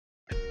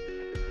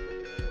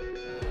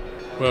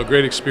Well,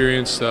 great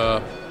experience. You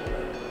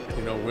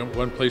know, went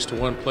one place to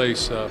one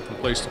place, from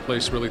place to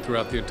place, really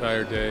throughout the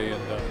entire day,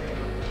 and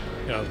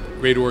you know,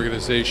 great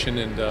organization,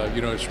 and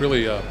you know, it's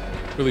really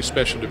really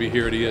special to be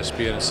here at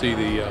ESPN and see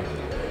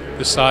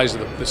the size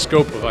of the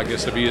scope of, I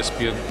guess, of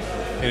ESPN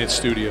and its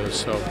studios.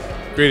 So,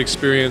 great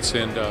experience,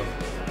 and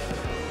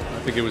I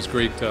think it was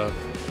great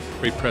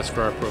great press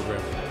for our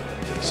program.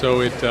 So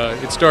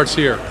it starts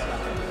here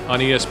on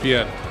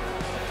ESPN.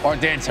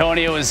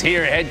 Dantonio is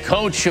here, head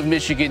coach of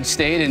Michigan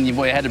State, and you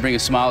had to bring a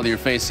smile to your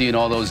face seeing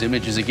all those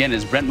images again.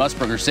 As Brent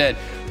Musburger said,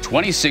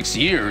 26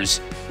 years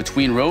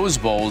between Rose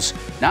Bowls.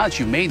 Now that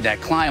you've made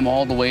that climb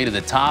all the way to the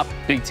top,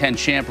 Big Ten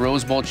champ,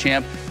 Rose Bowl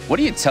champ, what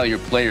do you tell your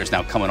players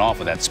now coming off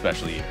of that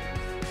special year?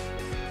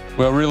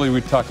 Well, really,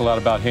 we talk a lot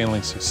about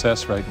handling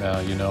success right now,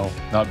 you know,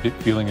 not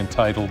feeling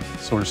entitled,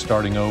 sort of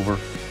starting over,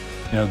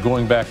 you know,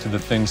 going back to the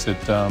things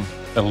that, that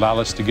allow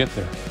us to get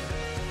there.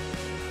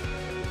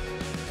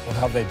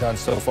 How have they done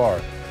so far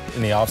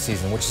in the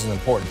offseason, which is an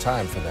important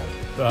time for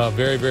them?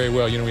 Very, very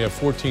well. You know, we have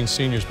 14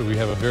 seniors, but we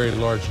have a very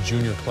large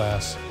junior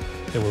class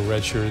that were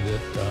redshirted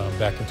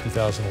back in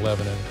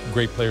 2011, and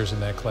great players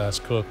in that class,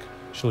 Cook,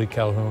 Shalik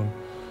Calhoun,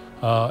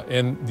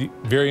 and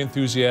very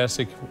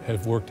enthusiastic,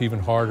 have worked even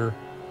harder,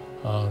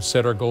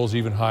 set our goals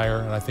even higher,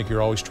 and I think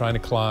you're always trying to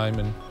climb.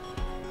 And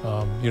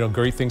you know,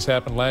 great things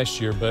happened last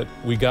year, but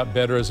we got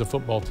better as a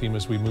football team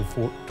as we move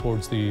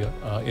towards the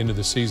end of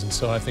the season.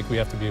 So I think we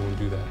have to be able to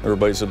do that.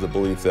 Everybody's of the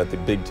belief that the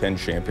Big Ten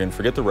champion,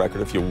 forget the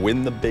record, if you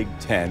win the Big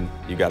Ten,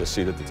 you got a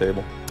seat at the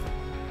table?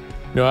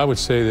 No, I would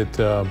say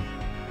that,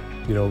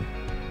 you know,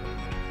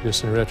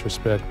 just in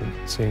retrospect,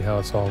 seeing how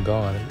it's all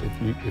gone,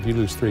 if you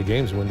lose 3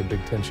 games and win the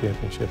Big Ten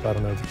championship, I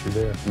don't know that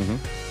you're there.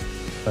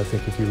 I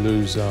think if you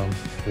lose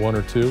 1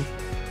 or 2,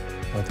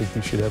 I think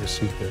you should have a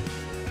seat there.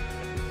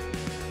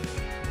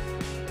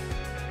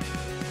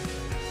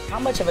 How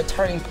much of a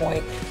turning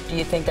point do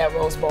you think that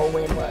Rose Bowl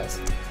win was?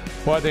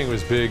 Well, I think it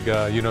was big.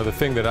 You know, the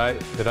thing that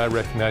I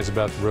recognize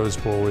about the Rose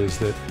Bowl is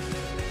that,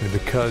 you know,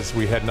 because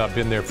we had not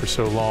been there for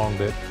so long,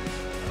 that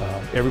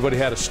everybody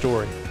had a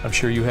story. I'm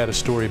sure you had a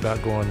story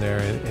about going there,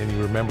 and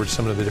you remembered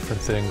some of the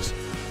different things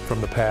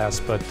from the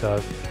past. But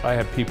I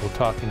had people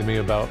talking to me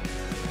about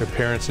their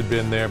parents had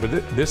been there. But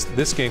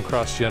this game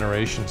crossed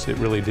generations. It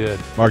really did.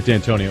 Mark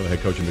Dantonio, the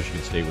head coach of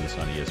Michigan State, with us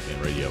on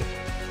ESPN Radio.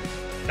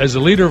 As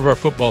the leader of our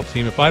football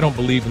team, if I don't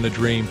believe in the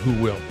dream,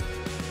 who will?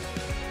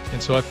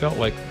 And so I felt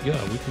like,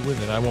 yeah, we could win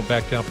it. I won't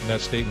back down from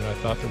that statement. I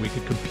thought that we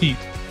could compete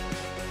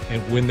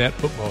and win that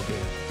football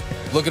game.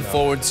 Looking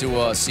forward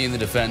to seeing the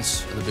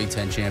defense of the Big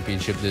Ten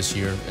championship this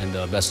year, and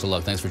best of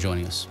luck. Thanks for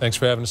joining us. Thanks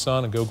for having us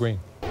on, and go green.